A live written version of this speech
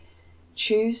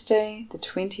Tuesday, the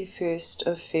 21st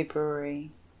of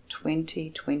February,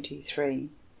 2023.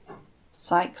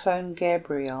 Cyclone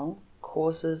Gabrielle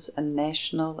causes a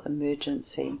national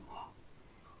emergency.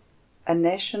 A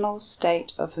national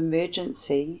state of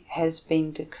emergency has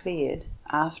been declared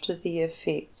after the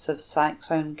effects of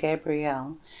Cyclone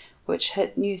Gabrielle, which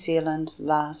hit New Zealand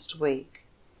last week.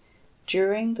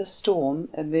 During the storm,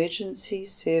 emergency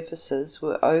services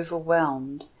were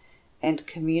overwhelmed and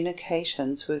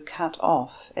communications were cut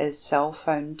off as cell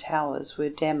phone towers were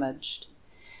damaged.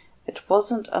 It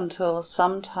wasn't until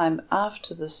some time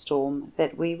after the storm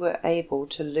that we were able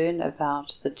to learn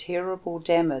about the terrible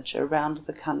damage around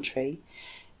the country,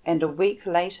 and a week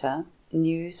later,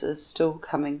 news is still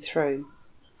coming through.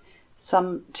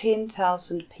 Some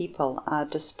 10,000 people are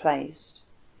displaced.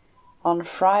 On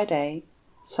Friday,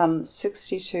 some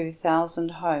 62,000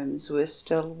 homes were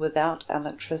still without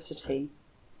electricity.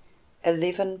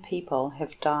 11 people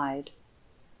have died.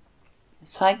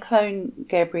 Cyclone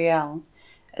Gabrielle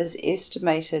is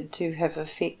estimated to have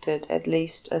affected at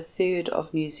least a third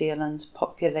of New Zealand's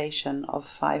population of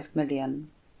 5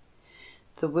 million.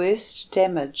 The worst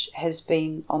damage has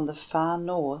been on the far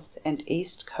north and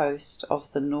east coast of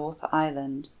the North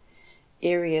Island,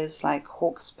 areas like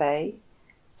Hawke's Bay,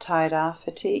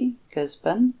 Tairāwhiti,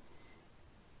 Gisborne,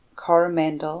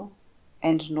 Coromandel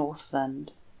and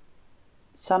Northland.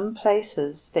 Some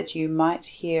places that you might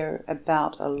hear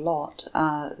about a lot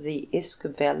are the Esk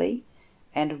Valley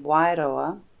and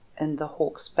Wairoa in the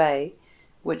Hawke's Bay,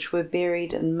 which were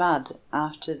buried in mud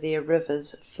after their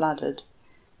rivers flooded,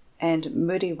 and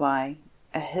Muriwai,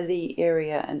 a hilly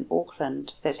area in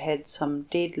Auckland that had some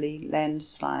deadly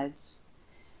landslides.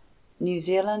 New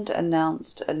Zealand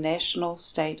announced a national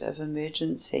state of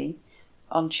emergency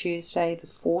on Tuesday the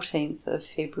 14th of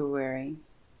February.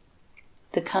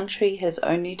 The country has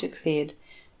only declared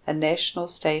a national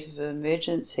state of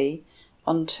emergency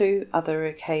on 2 other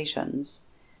occasions,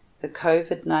 the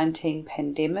COVID-19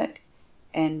 pandemic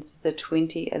and the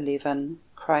 2011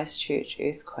 Christchurch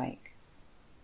earthquake.